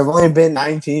 There have only been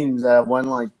 9 teams that have won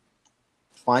like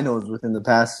finals within the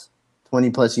past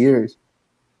 20 plus years.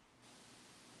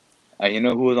 You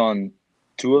know who was on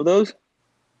 2 of those?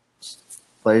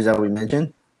 Players that we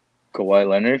mentioned. Kawhi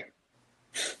Leonard.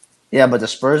 Yeah, but the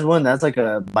Spurs one, that's like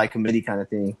a by committee kind of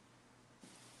thing.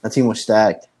 That team was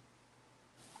stacked.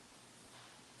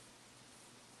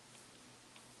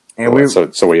 And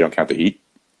so wait, you don't count the Heat?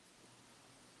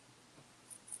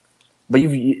 But what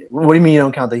do you mean you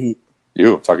don't count the Heat?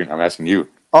 I'm asking you.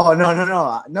 Oh,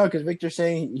 no, because Victor's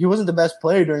saying he wasn't the best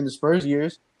player during the Spurs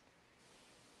years.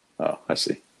 Oh, I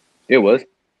see. It was.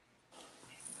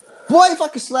 Boy, if I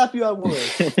could slap you, I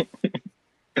would.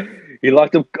 He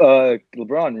locked up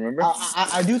LeBron. Remember?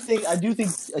 I do think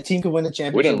a team could win the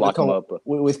championship. We didn't lock him up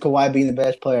with Kawhi being the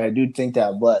best player. I do think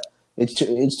that, but it's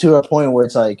to a point where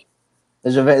it's like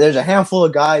there's a handful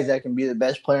of guys that can be the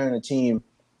best player on the team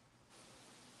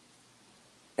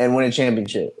and win a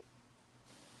championship.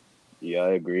 Yeah, I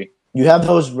agree. You have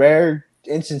those rare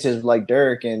instances like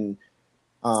Dirk, and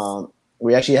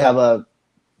we actually have a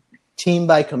team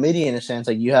by committee in a sense.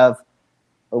 Like you have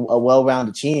a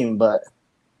well-rounded team, but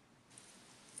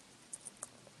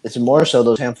it's more so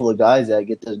those handful of guys that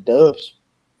get those dubs.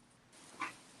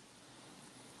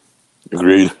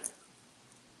 Agreed.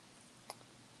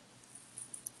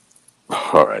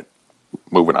 All right.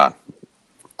 Moving on.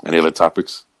 Any other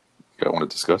topics you guys want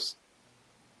to discuss?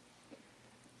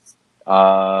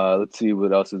 Let's see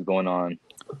what else is going on.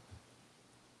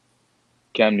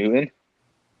 Cam Newton.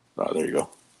 Oh, there you go.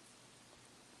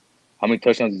 How many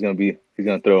touchdowns he's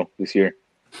gonna throw this year?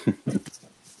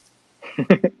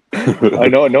 I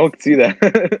know, no one can see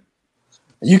that.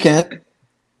 You can't.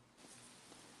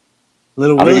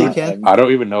 Little Willie can. I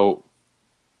don't even know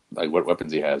like what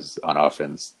weapons he has on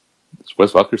offense. Is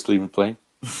Wes Welker still even playing?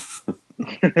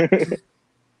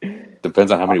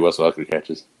 Depends on how many Wes Welker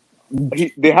catches.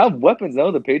 They have weapons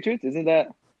though, the Patriots, isn't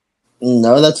that?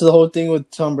 No, that's the whole thing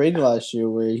with Tom Brady last year,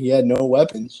 where he had no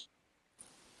weapons.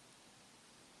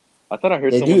 I thought I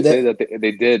heard someone say that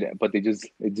they did, but they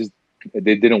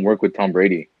didn't work with Tom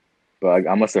Brady. But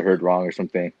I must have heard wrong or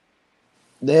something.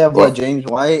 They have James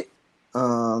White.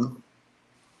 Welker.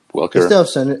 They still have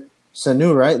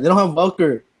Sanu, right? They don't have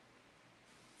Welker.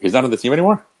 He's not on the team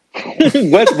anymore?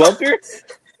 Wes Welker?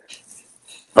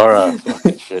 Or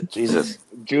fucking shit, Jesus,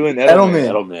 Julian Edelman.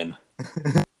 Edelman.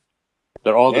 Edelman.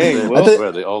 They're all the Dang, same. I I Will. thought swear,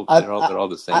 I they're all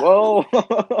the same. I, Whoa,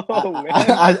 man.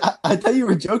 I thought you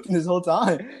were joking this whole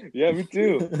time. Yeah, me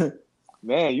too.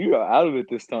 Man, you are out of it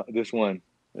this time. This one,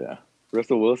 Yeah.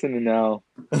 Russell Wilson, and now,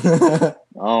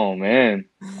 oh man,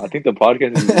 I think the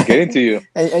podcast is getting to you.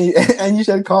 and you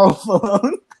said Carl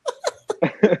Falone.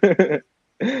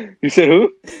 You said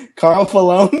who? Carl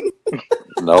Falone.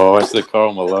 No, I said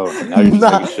Carl Malone. Now you're just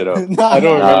Nah, making shit up. nah, I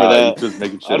don't nah. remember Nah, you're that. just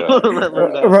making I shit up. don't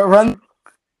remember that. Run.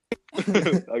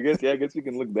 I guess yeah. I guess we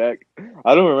can look back.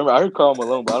 I don't remember. I heard Carl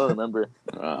Malone, but I don't remember.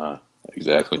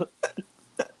 Exactly.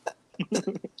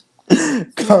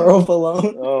 Carl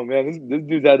Falone. Oh man, this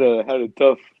dude's had a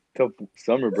tough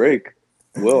summer break.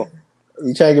 Will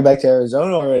You trying to get back to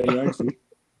Arizona already, aren't you?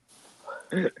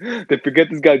 they forget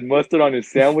this guy's mustard on his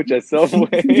sandwich at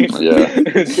Subway? Yeah.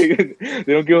 They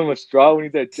don't give him a straw when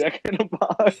he's at Jack in the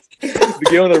Box. They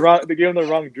gave him the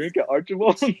wrong drink at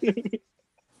Archibald.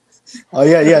 Oh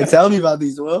yeah. Tell me about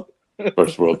these, Will.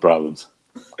 First world problems.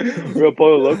 Real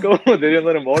Pollo Loco. They didn't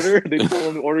let him order. They told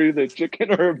him to order either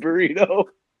chicken or a burrito.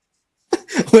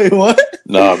 Wait, what?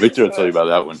 No, Victor will tell you about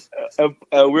that one.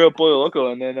 Real Pollo Loco,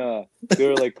 and then they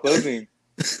were like closing,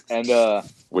 and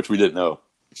Which we didn't know.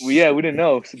 we didn't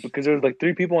know because there was like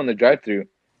 3 people on the drive-thru.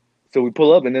 So we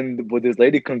pull up, and then this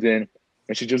lady comes in,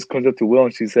 and she just comes up to Will,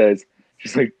 and she's like,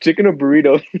 chicken or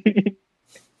burrito?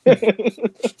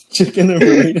 Chicken or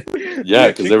burrito? Yeah,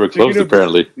 because they were closed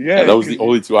apparently. Yeah, and that was the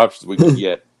only 2 options we could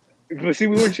get. But see,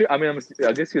 we weren't sure. I mean,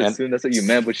 I guess you assumed that's what you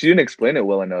meant, but she didn't explain it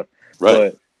well enough.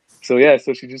 Right. But so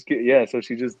she just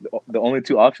the only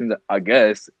 2 options, I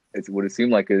guess, it's what it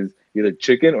seemed like is either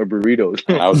chicken or burritos.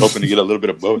 And I was hoping to get a little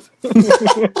bit of both. And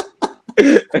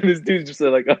this dude's just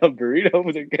like a burrito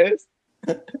with a guess.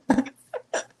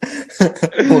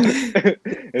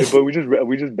 But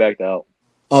we just backed out.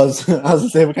 I was gonna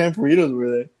say, what kind of burritos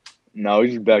were they? No, we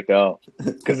just backed out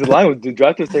because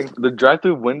the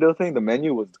drive-through window thing, the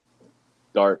menu was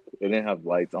dark. It didn't have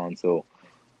lights on, so.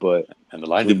 But And the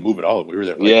line didn't move at all. We were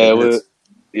there for like yeah, 10 minutes.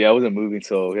 it wasn't moving,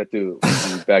 so we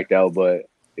backed out. But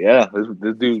yeah, this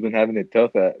dude's been having it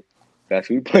tough at fast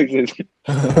food places.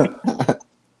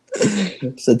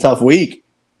 It's a tough week.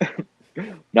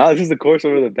 No, this is the course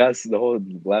over the whole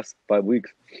last 5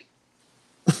 weeks.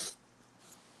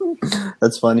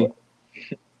 That's funny.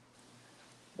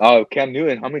 Oh, Cam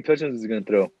Newton, how many touchdowns is he gonna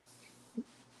throw?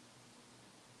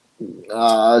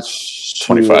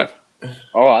 25.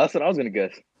 Oh, that's what I was gonna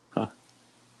guess.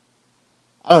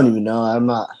 I don't even know. I don't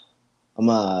know.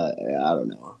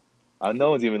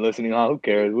 No one's even listening. Huh? Who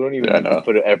cares? We don't even Yeah, have to no.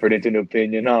 put an effort into an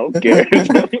opinion. Huh? Who cares?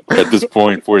 At this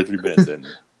point, 43 minutes in,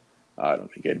 I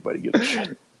don't think anybody gives a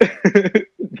shit.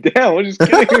 Damn, I'm just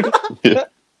kidding. Yeah.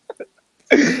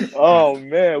 Oh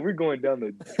man, we're going down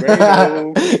the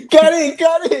drain. Got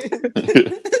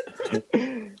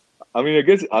it. I mean, I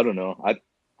guess I don't know. I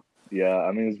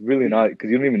mean, it's really not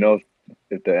because you don't even know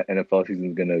if the NFL season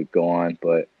is gonna go on.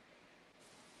 But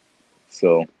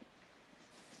so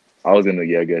I was gonna,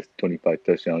 I guess 25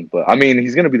 touchdowns. But I mean,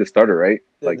 he's gonna be the starter, right?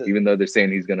 Like, even though they're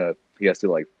saying he has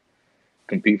to like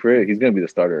compete for it, he's gonna be the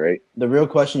starter, right? The real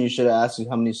question you should have asked is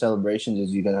how many celebrations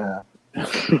is he gonna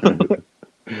have?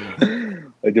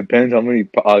 It depends how many.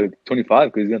 25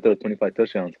 because he's gonna throw 25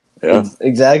 touchdowns. Yeah.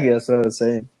 Exactly. That's what I was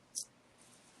saying.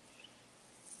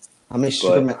 How many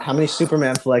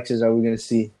Superman flexes are we gonna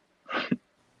see?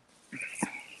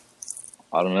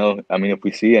 I don't know. I mean, if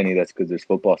we see any, that's because there's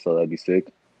football, so that'd be sick.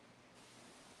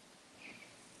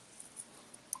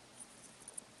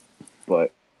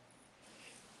 But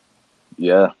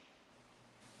yeah,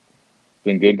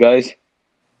 been good, guys.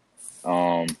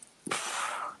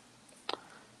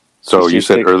 So It's you just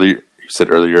said like-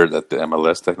 earlier that the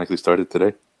MLS technically started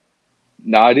today?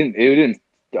 No, I didn't. It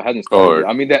hasn't started. Oh.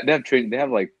 I mean, they have training. They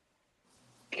have like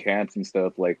camps and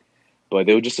stuff, like, but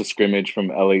they were just a scrimmage from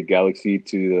LA Galaxy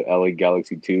to the LA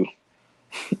Galaxy 2,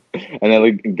 and then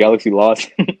like Galaxy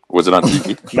lost. Was it on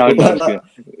TV? No, I'm just kidding.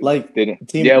 Like They didn't.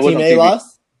 team, Yeah, it was team on A TV.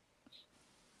 lost.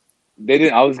 They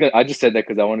didn't. I just said that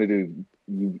because I wanted to.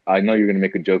 I know you're gonna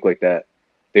make a joke like that.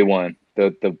 They won.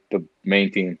 The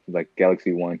main team, like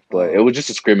Galaxy, won, but it was just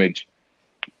a scrimmage.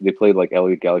 They played like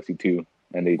LA Galaxy 2,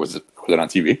 and they Was it on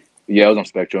TV? Yeah, it was on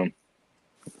Spectrum.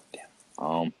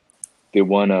 They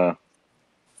won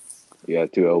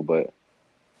 2-0, but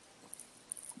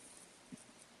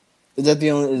Is that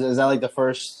the only? Is that like the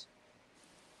first?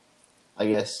 I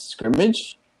guess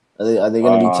scrimmage. Are they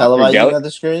going to be For televising at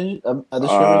the scrimmage? At the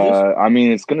scrimmages? I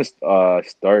mean, it's gonna start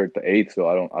the 8th, so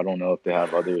I don't know if they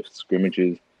have other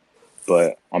scrimmages,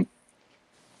 but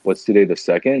what's today, the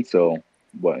 2nd? So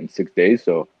what, in 6 days?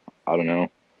 So I don't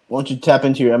know. Why don't you tap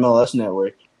into your MLS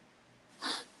network?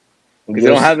 Because they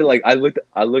don't have it. Like I looked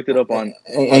it up on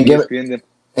and give ESPN. Then,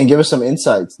 and give us some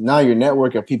insights. Now your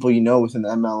network of people you know within the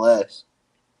MLS.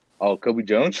 oh, Kobe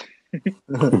Jones.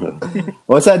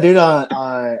 What's that dude on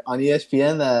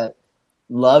ESPN that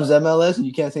loves MLS and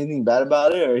you can't say anything bad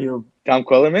about it? Or he'll Tom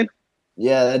Quellerman.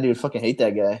 yeah, that dude fucking hate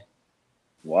that guy.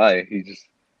 Why?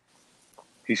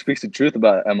 He speaks the truth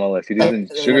about MLS. He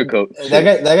doesn't sugarcoat shit.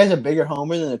 That guy's a bigger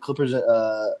homer than the Clippers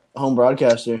home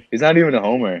broadcaster. He's not even a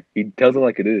homer. He tells it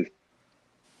like it is.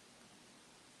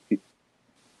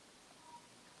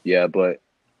 Yeah, but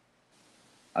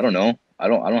I don't know. I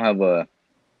don't have a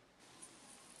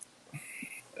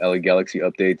LA Galaxy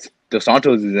updates. Dos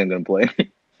Santos isn't gonna play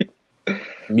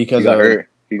Because he got hurt.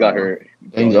 He got hurt.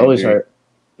 He's always hurt.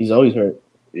 He's always hurt.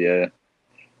 Yeah,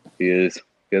 he is.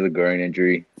 He has a groin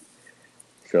injury.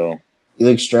 So You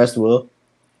look stressed, Will.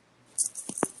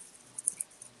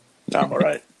 No, I'm all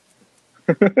right.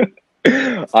 all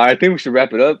right, I think we should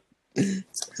wrap it up.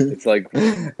 It's like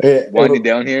winding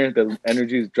down here. The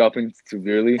energy is dropping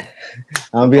severely.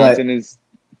 I'll be like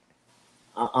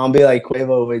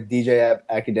Quavo with DJ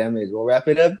Academics. We'll wrap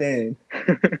it up then.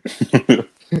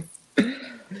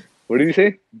 What did you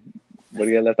say? What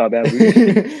do you got left out, Bamboo?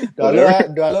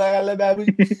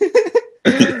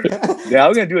 Yeah, I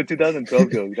was gonna do a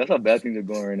 2012 joke. That's how bad things are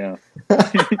going right now.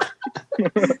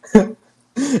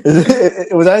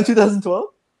 Was that in 2012?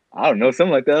 I don't know,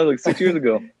 something like that. That was like 6 years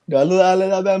ago.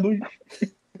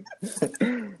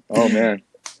 Oh man.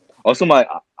 Also,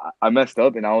 I messed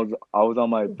up and I was on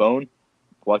my phone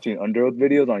watching Underoath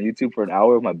videos on YouTube for an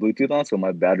hour with my Bluetooth on, so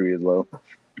my battery is low.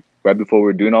 Right before we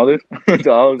were doing all this,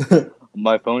 so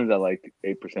my phone is at like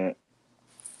 8%.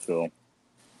 So.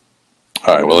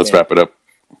 All right, well, let's wrap it up.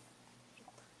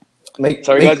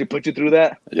 Sorry, guys, we put you through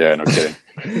that. Yeah, no kidding.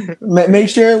 Make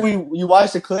sure you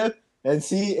watch the clip and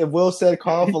see if Will said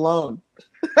Carl Malone.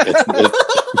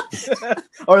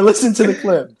 Or listen to the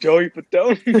clip. Joey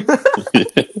Fatone.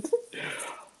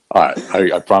 All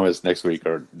right, I promise next week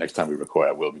or next time we record,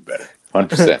 I will be better.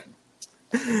 100%.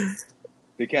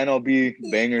 They can't all be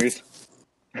bangers.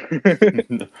 All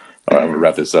right, we'll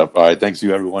wrap this up. All right, thanks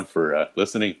you everyone for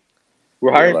listening.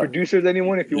 We're hiring producers.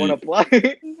 Anyone, if you want to apply,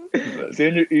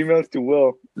 send your emails to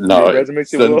Will. No, your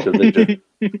resumes to Will. To Victor.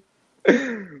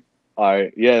 All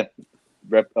right, yeah,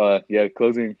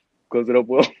 close it up,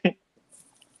 Will.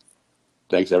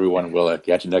 Thanks everyone. We'll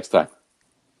catch you next time.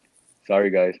 Sorry,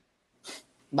 guys.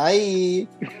 Bye.